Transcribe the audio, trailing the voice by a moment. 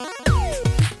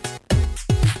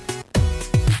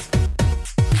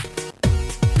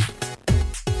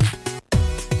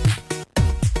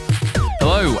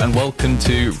and welcome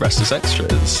to Restless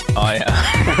Extras. I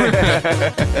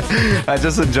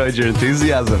just enjoyed your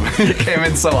enthusiasm. You came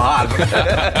in so hot.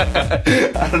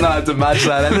 I don't know how to match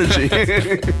that energy.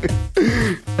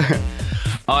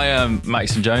 I am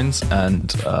Maxon Jones,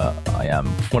 and I am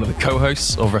one of the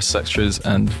co-hosts of Restless Extras,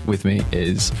 and with me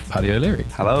is Paddy O'Leary.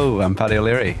 Hello, I'm Paddy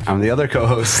O'Leary. I'm the other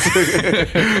co-host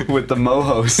with the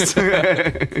mo-host.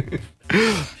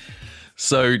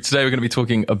 So today we're going to be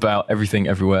talking about Everything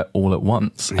Everywhere All at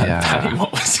Once. And Paddy,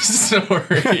 what was the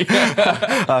story?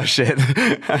 Oh shit!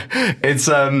 It's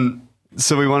So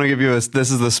we want to give you this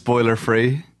is the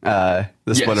spoiler-free,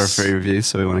 spoiler-free review.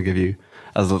 So we want to give you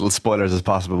as little spoilers as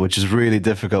possible, which is really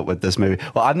difficult with this movie.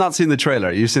 Well, I've not seen the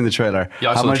trailer. You've seen the trailer.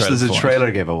 Yeah, how much does the trailer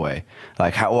give away?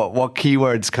 Like, what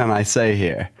keywords can I say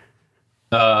here?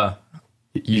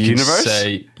 Universe?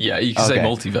 You can say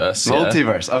multiverse.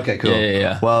 Multiverse. Yeah. Okay, cool.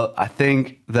 Yeah. Well, I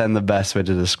think then the best way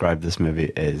to describe this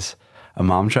movie is a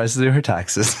mom tries to do her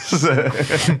taxes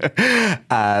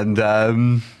and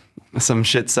some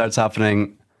shit starts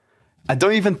happening. I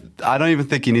don't even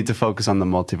think you need to focus on the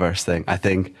multiverse thing. I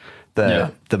think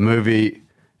the movie,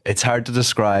 it's hard to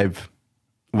describe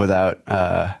without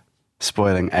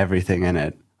spoiling everything in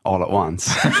it all at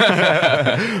once.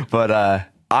 But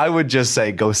I would just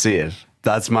say go see it.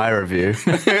 That's my review.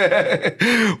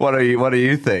 What do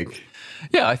you think?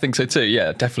 Yeah, I think so too.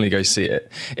 Yeah, definitely go see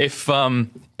it.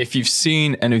 If you've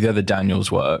seen any of the other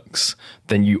Daniels works,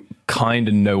 then you kind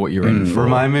of know what you're in for.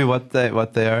 Remind me what they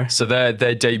are. So their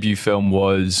debut film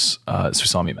was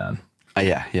Swiss Army Man.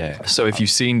 Yeah. So if you've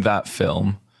seen that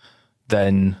film,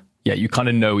 then you kind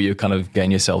of know what you're kind of getting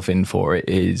yourself in for. It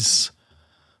is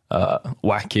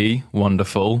wacky,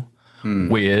 wonderful,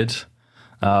 weird,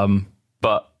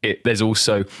 but there's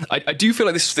also I do feel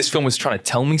like this film was trying to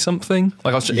tell me something.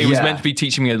 Like it was meant to be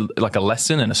teaching me a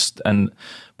lesson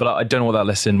but I don't know what that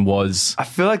lesson was. I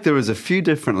feel like there was a few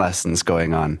different lessons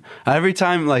going on. Every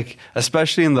time, like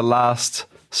especially in the last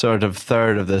sort of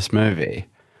third of this movie,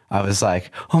 I was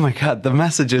like, oh my God, the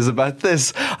message is about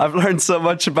this. I've learned so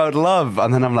much about love.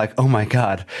 And then I'm like, oh my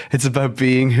God, it's about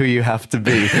being who you have to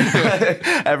be.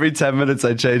 Every 10 minutes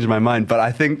I change my mind. But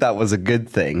I think that was a good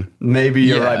thing. Maybe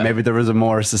you're right. Maybe there was a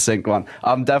more succinct one.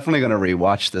 I'm definitely going to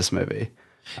rewatch this movie.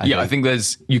 I think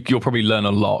you'll probably learn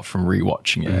a lot from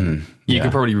rewatching it. You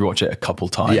can probably rewatch it a couple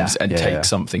times and take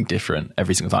something different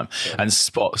every single time and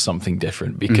spot something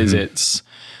different because it's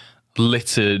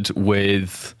littered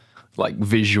with like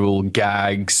visual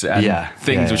gags and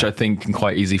things which I think can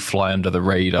quite easily fly under the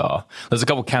radar. There's a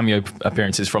couple cameo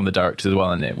appearances from the director as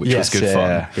well in it, which was good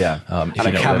fun. And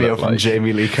a cameo from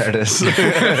Jamie Lee Curtis.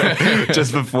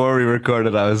 Just before we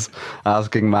recorded, I was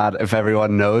asking Matt if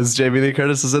everyone knows Jamie Lee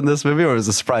Curtis is in this movie, or it was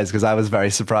a surprise, because I was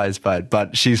very surprised by it.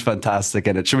 But she's fantastic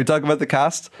in it. Should we talk about the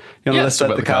cast? You want to list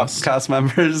out the cast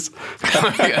members?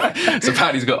 So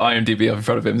Paddy's got IMDb up in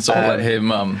front of him, so I'll let him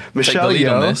Michelle take the lead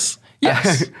Yeoh. on this.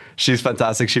 Yes. She's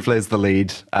fantastic. She plays the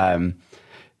lead.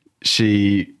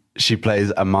 She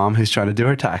plays a mom who's trying to do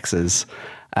her taxes.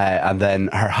 And then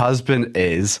her husband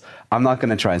is, I'm not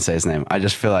going to try and say his name. I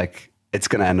just feel like it's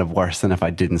going to end up worse than if I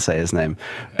didn't say his name.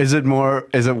 Is it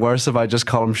worse if I just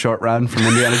call him Short Round from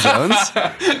Indiana Jones?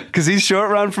 Because he's Short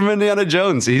Round from Indiana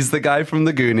Jones. He's the guy from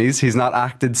The Goonies. He's not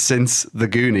acted since The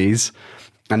Goonies.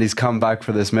 And he's come back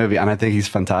for this movie, and I think he's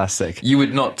fantastic. You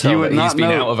would not tell that he's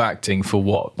been out of acting for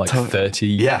what, 30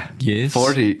 years?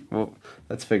 40. Well,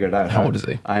 let's figure it out. How old is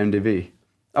he? IMDb.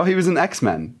 Oh, he was in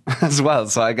X-Men as well,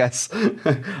 so I guess...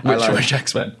 Which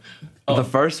X-Men? The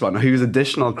first one. He was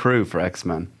additional crew for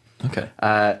X-Men. Okay.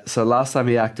 So last time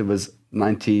he acted was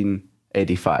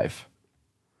 1985.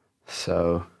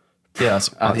 So... Yeah,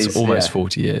 that's almost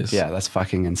 40 years. Yeah, that's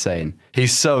fucking insane.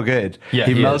 He's so good. Yeah,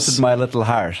 he melted my little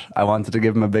heart. I wanted to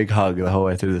give him a big hug the whole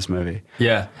way through this movie.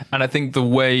 Yeah, and I think the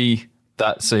way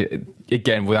that, so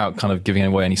again, without kind of giving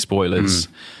away any spoilers,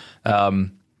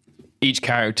 each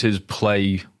characters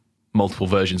play multiple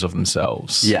versions of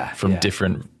themselves from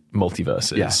different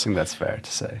multiverses. Yeah, I think that's fair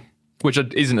to say. Which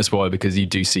isn't a spoiler because you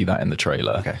do see that in the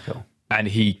trailer. Okay, cool. And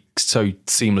he so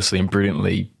seamlessly and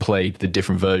brilliantly played the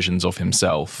different versions of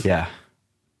himself. Yeah.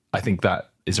 I think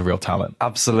that is a real talent.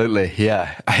 Absolutely,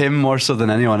 yeah. Him more so than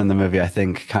anyone in the movie, I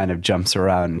think, kind of jumps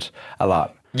around a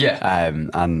lot. Yeah.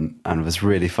 And was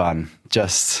really fun.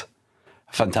 Just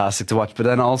fantastic to watch. But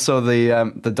then also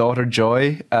the daughter,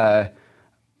 Joy,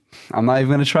 I'm not even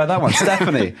going to try that one.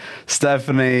 Stephanie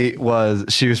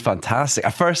she was fantastic.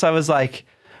 At first I was like,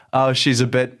 oh, she's a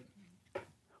bit...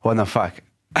 What the fuck?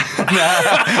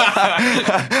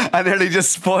 I nearly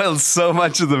just spoiled so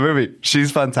much of the movie.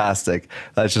 She's fantastic.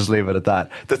 Let's just leave it at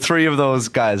that. The three of those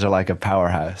guys are like a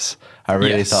powerhouse. I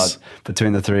really thought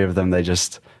between the three of them, they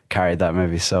just carried that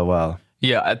movie so well.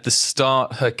 Yeah, at the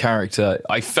start, her character,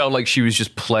 I felt like she was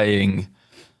just playing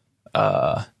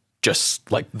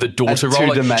just like the daughter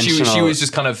role. Like she was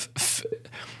just kind of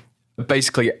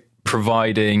basically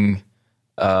providing,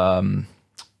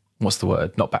 what's the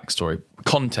word? Not backstory,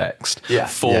 context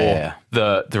for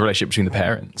the relationship between the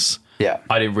parents. Yeah.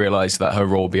 I didn't realize that her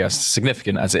role would be as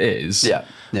significant as it is.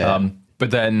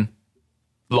 But then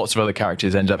lots of other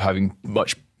characters end up having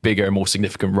much bigger, more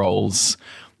significant roles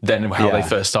than how they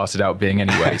first started out being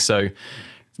anyway. So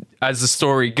as the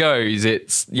story goes,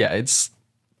 it's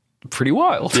pretty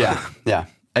wild. Yeah.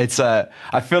 It's I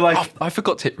feel like I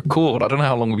forgot to hit record. I don't know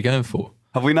how long we're going for.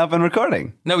 Have we not been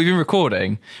recording? No, we've been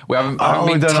recording. We haven't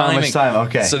been don't know how much time.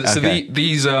 Okay. So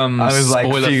these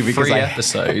spoiler-free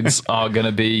episodes are going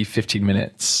to be 15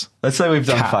 minutes. Let's say we've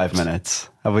done 5 minutes.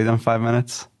 Have we done 5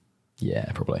 minutes? Yeah,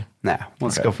 probably. Nah,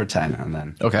 let's go for 10 and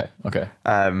then. Okay.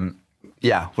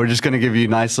 Yeah, we're just going to give you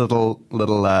nice little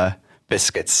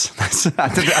biscuits. I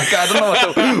don't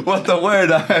know what the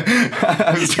word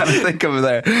I was trying to think of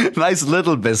there. Nice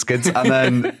little biscuits, and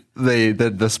then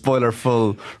the spoiler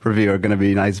full review are going to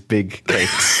be nice big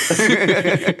cakes.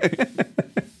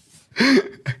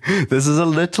 This is a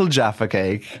little Jaffa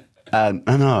cake, and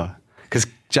I know because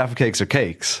Jaffa cakes are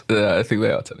cakes. Yeah, I think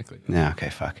they are technically. Yeah. Okay.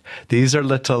 Fuck. These are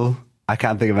little. I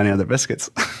can't think of any other biscuits.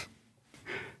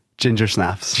 Ginger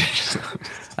snaps.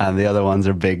 And the other ones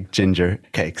are big ginger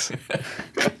cakes.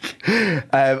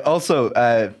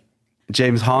 Also,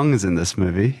 James Hong is in this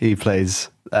movie. He plays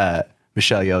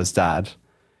Michelle Yeoh's dad.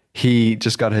 He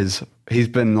just got he's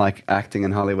been like acting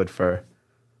in Hollywood for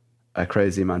a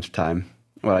crazy amount of time.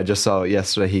 Well, I just saw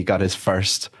yesterday he got his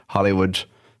first Hollywood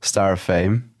Star of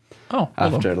Fame. Oh,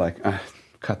 after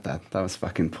cut that. That was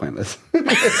fucking pointless. No,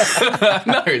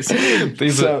 he's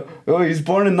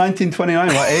born in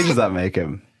 1929. What age does that make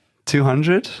him?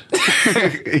 200?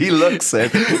 He looks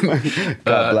it.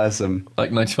 God bless him.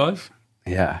 Like 95?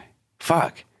 Yeah.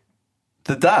 Fuck.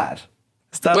 The dad.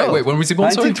 Wait, when was he born?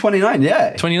 1929,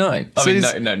 yeah. 29? So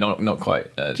not quite.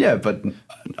 Yeah, but... in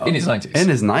his 90s. In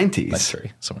his 90s.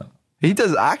 93, something like that. He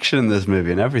does action in this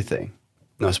movie and everything.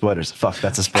 No spoilers. Fuck,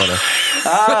 that's a spoiler.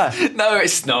 No,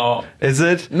 it's not. Is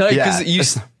it? No,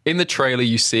 because in the trailer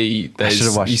you see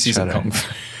some kung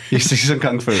fu. You see some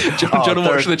kung fu. Do you want to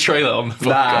watch the trailer on the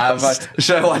podcast? Nah,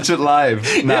 should I watch it live?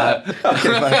 Nah. Yeah.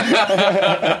 Okay,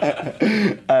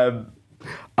 fine.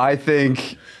 I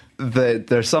think that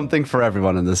there's something for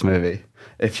everyone in this movie.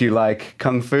 If you like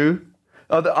kung fu,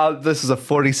 this is a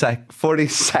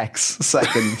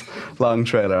 46-second long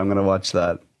trailer. I'm going to watch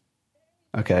that.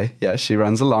 Okay, yeah, she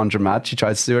runs a laundromat. She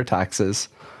tries to do her taxes.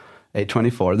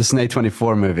 A24. This is an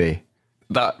A24 movie.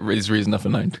 That is reason enough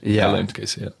alone to go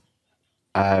see it.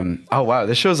 Oh, wow.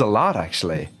 This shows a lot,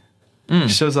 actually. It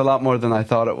shows a lot more than I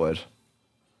thought it would.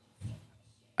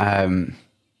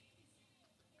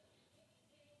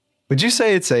 Would you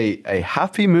say it's a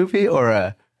happy movie or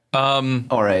a...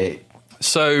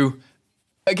 So,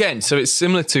 again, it's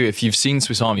similar to if you've seen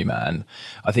Swiss Army Man,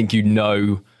 I think you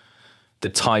know the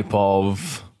type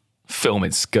of film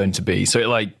it's going to be. So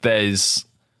there's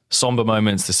somber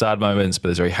moments, the sad moments, but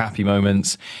there's very happy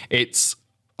moments. It's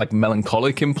like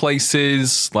melancholic in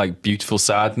places, like beautiful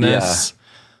sadness.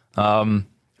 Yeah.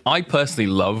 I personally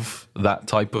love that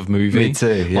type of movie. Me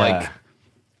too, yeah. Like,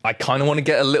 I kind of want to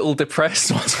get a little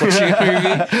depressed whilst watching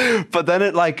a movie. But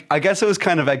then I guess it was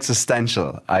kind of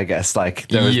existential, I guess. Like,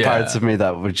 there was parts of me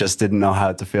that just didn't know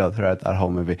how to feel throughout that whole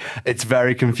movie. It's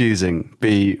very confusing.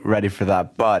 Be ready for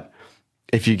that. But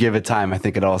if you give it time, I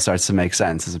think it all starts to make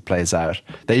sense as it plays out.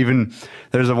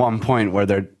 There's a one point where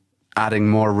they're adding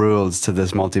more rules to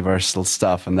this multiversal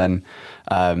stuff. And then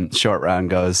Short Round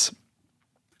goes...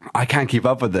 I can't keep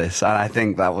up with this. And I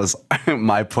think that was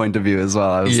my point of view as well.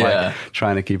 I was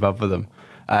trying to keep up with them.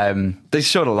 They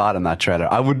showed a lot in that trailer.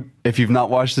 If you've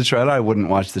not watched the trailer, I wouldn't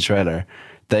watch the trailer.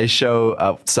 They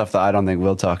show stuff that I don't think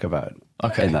we'll talk about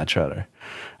in that trailer.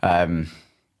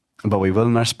 But we will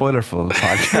in our spoilerful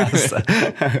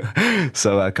podcast.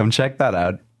 So come check that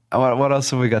out. What else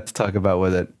have we got to talk about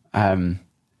with it?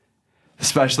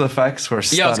 Special effects were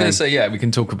stunning. Yeah, I was going to say, we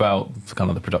can talk about kind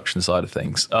of the production side of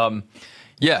things.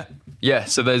 Yeah.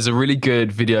 So there's a really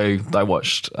good video that I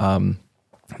watched. I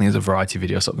think it's a variety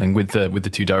video or something with the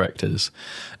two directors,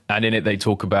 and in it they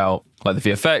talk about like the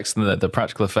VFX and the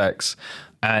practical effects,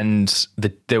 and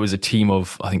there was a team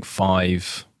of I think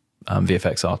 5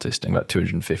 VFX artists doing about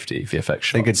 250 VFX shots.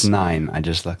 I think it's 9. I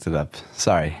just looked it up.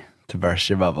 Sorry to burst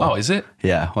your bubble. Oh, is it?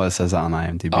 Yeah. Well, it says on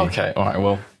IMDb. Okay. All right.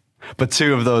 Well, but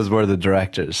 2 of those were the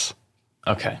directors.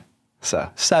 Okay.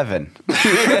 So 7.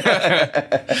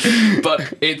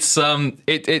 But it's do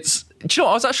you know,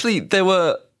 I was actually there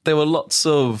were there were lots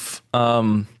of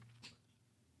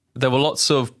lots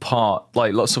of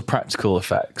practical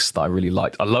effects that I really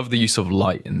liked. I love the use of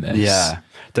light in this. Yeah.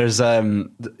 There's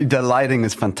the lighting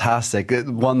is fantastic.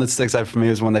 One that sticks out for me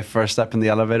is when they first step in the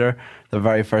elevator, the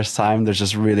very first time. There's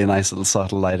just really nice little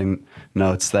subtle lighting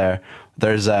notes there.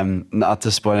 There's not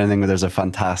to spoil anything, but there's a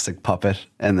fantastic puppet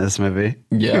in this movie.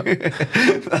 Yeah.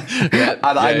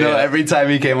 And I know every time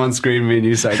he came on screen, me and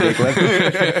you started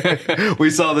giggling.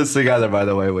 We saw this together, by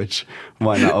the way, which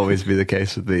might not always be the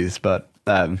case with these, but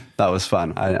that was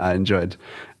fun. I enjoyed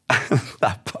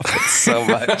that puppet so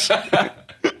much.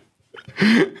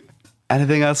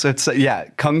 Anything else I'd say? Yeah,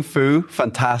 Kung Fu,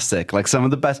 fantastic. Like some of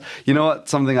the best. You know what?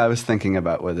 Something I was thinking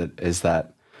about with it is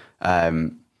that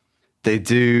they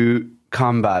do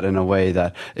combat in a way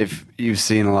that, if you've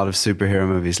seen a lot of superhero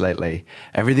movies lately,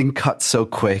 everything cuts so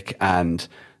quick and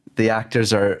the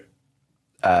actors are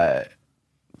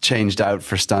changed out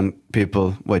for stunt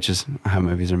people, which is how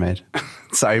movies are made.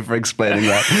 Sorry for explaining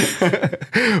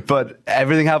that. But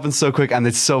everything happens so quick and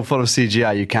it's so full of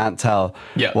CGI, you can't tell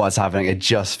what's happening. It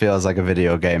just feels like a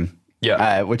video game.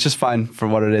 Yeah. Which is fine for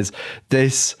what it is.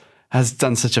 This has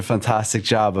done such a fantastic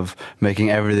job of making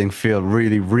everything feel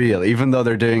really real, even though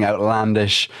they're doing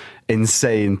outlandish,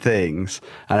 insane things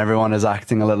and everyone is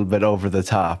acting a little bit over the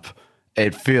top.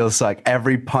 It feels like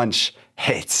every punch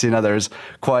hits. You know, there's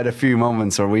quite a few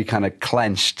moments where we kind of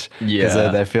clenched because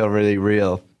they feel really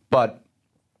real. But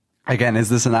again, is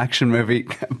this an action movie?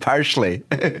 Partially.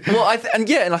 Well, and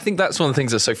I think that's one of the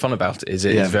things that's so fun about it is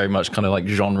it is very much kind of like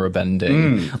genre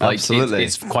bending. Like absolutely.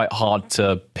 It's quite hard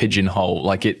to pigeonhole.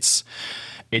 Like it's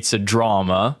a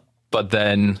drama, but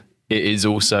then it is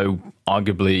also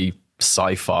arguably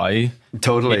sci-fi.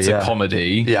 Totally. It's a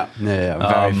comedy. Yeah.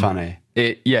 Very funny.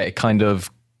 It kind of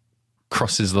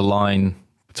crosses the line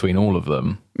between all of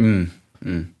them.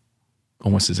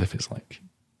 Almost as if it's like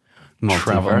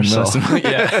multiversal.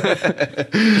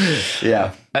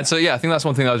 Yeah. And so, I think that's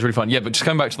one thing that was really fun. Yeah, but just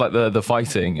coming back to like the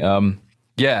fighting,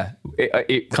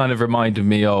 it kind of reminded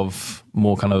me of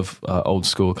more kind of old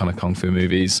school kind of kung fu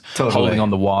movies. Totally. Holding on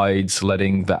the wides,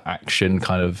 letting the action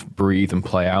kind of breathe and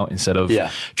play out instead of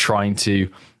trying to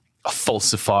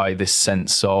falsify this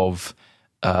sense of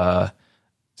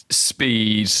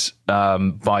speed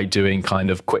by doing kind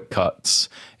of quick cuts.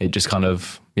 It just kind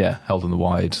of held on the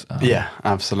wide.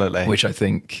 Absolutely. Which I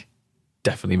think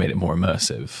definitely made it more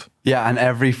immersive. Yeah, and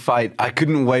every fight, I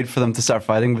couldn't wait for them to start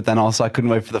fighting, but then also I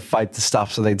couldn't wait for the fight to stop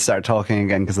so they'd start talking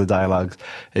again because the dialogue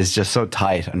is just so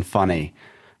tight and funny.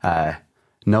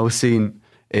 No scene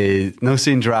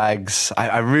drags.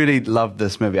 I really loved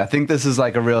this movie. I think this is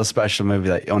like a real special movie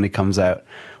that only comes out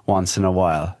once in a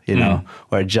while, you know,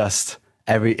 where just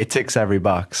it ticks every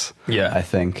box. Yeah, I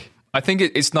think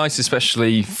it's nice,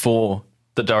 especially for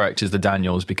the directors, the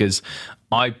Daniels, because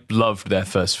I loved their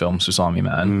first film, Swiss Army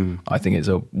Man. I think it's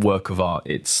a work of art.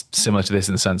 It's similar to this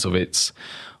in the sense of it's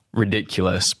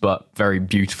ridiculous but very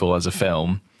beautiful as a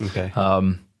film. Okay.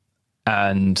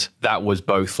 And that was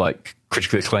both like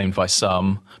critically acclaimed by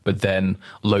some, but then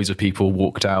loads of people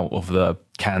walked out of the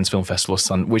Cannes Film Festival,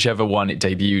 whichever one it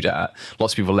debuted at.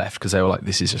 Lots of people left because they were like,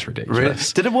 "This is just ridiculous." Really?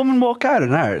 Did a woman walk out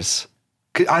in ours?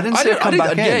 I didn't see her come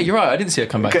back in. Yeah, you're right. I didn't see her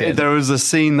come back in. There was a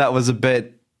scene that was a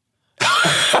bit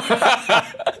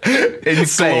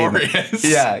insane. Glorious.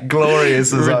 Yeah,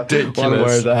 glorious is ridiculous. One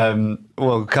word.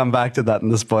 We'll come back to that in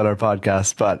the spoiler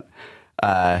podcast, but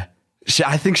I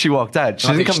think she walked out. She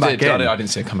didn't come back in. I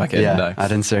didn't see her come back in. Yeah, no. I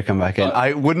didn't see her come back in.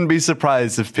 I wouldn't be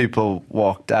surprised if people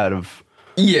walked out of.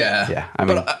 Yeah. I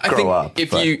mean, I think up.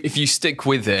 If you stick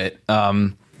with it,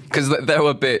 because there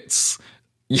were bits,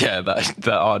 that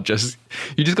are just,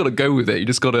 you just got to go with it. You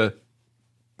just got to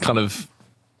kind of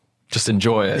just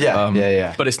enjoy it.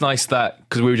 Yeah. But it's nice that,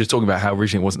 because we were just talking about how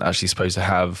originally it wasn't actually supposed to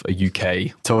have a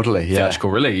UK theatrical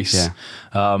release. Yeah.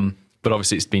 But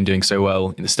obviously it's been doing so well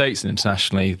in the States and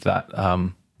internationally that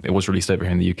it was released over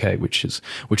here in the UK, which is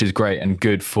great and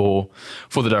good for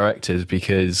the directors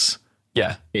because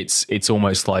it's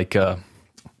almost like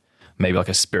maybe like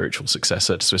a spiritual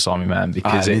successor to Swiss Army Man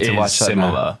because it is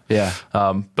similar. Yeah.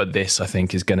 But this I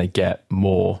think is going to get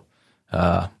more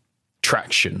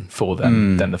traction for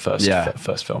them than the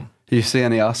first film. You see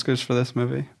any Oscars for this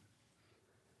movie?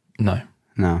 No,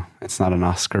 it's not an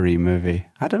Oscar-y movie.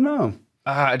 I don't know.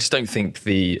 I just don't think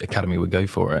the Academy would go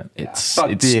for it.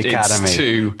 Fuck the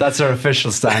Academy. That's our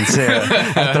official stance here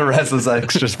at the Restless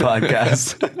Extras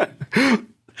podcast.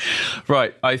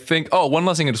 Right, I think. Oh, one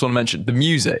last thing I just want to mention: the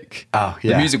music. Oh,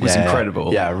 yeah, the music was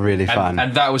incredible. Yeah, really fun.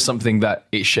 And that was something that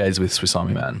it shares with Swiss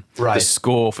Army Man. Right. The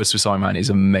score for Swiss Army Man is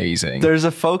amazing. There's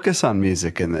a focus on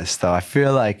music in this, though. I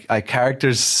feel like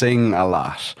characters sing a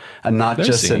lot, and not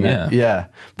just singing, in it. Yeah,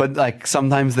 but like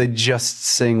sometimes they just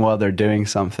sing while they're doing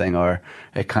something, or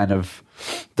it kind of.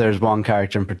 There's one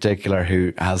character in particular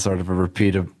who has sort of a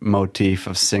repeated motif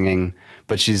of singing,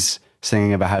 but she's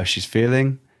singing about how she's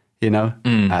feeling. You know,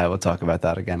 we'll talk about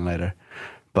that again later.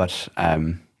 But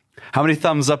how many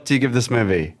thumbs up do you give this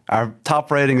movie? Our top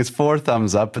rating is 4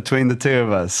 thumbs up between the two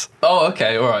of us. Oh,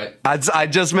 okay, all right. I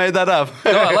just made that up.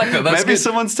 No, I like that. That's Maybe good.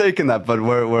 someone's taken that, but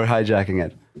we're hijacking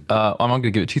it. I'm going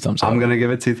to give it 2 thumbs up. I'm going to give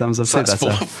it 2 thumbs up. So that's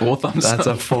four thumbs up. That's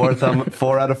a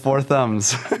 4 out of 4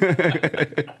 thumbs.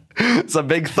 It's a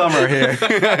big thumber here.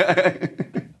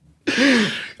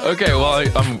 Okay, well,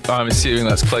 I'm assuming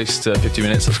that's close to 50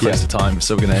 minutes. That's close to time,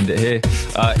 so we're going to end it here.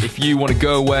 If you want to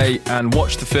go away and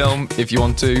watch the film, if you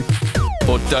want to,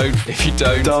 or don't, if you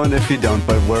don't. Don't if you don't,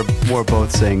 but we're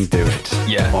both saying do it.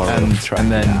 Yeah, or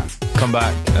and then come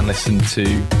back and listen to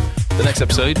the next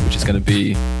episode, which is going to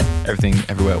be Everything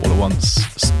Everywhere All at Once.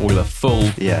 Spoiler full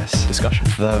discussion.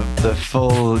 The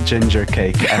full ginger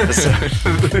cake episode.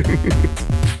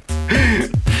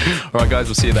 All right, guys,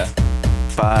 we'll see you there.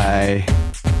 Bye.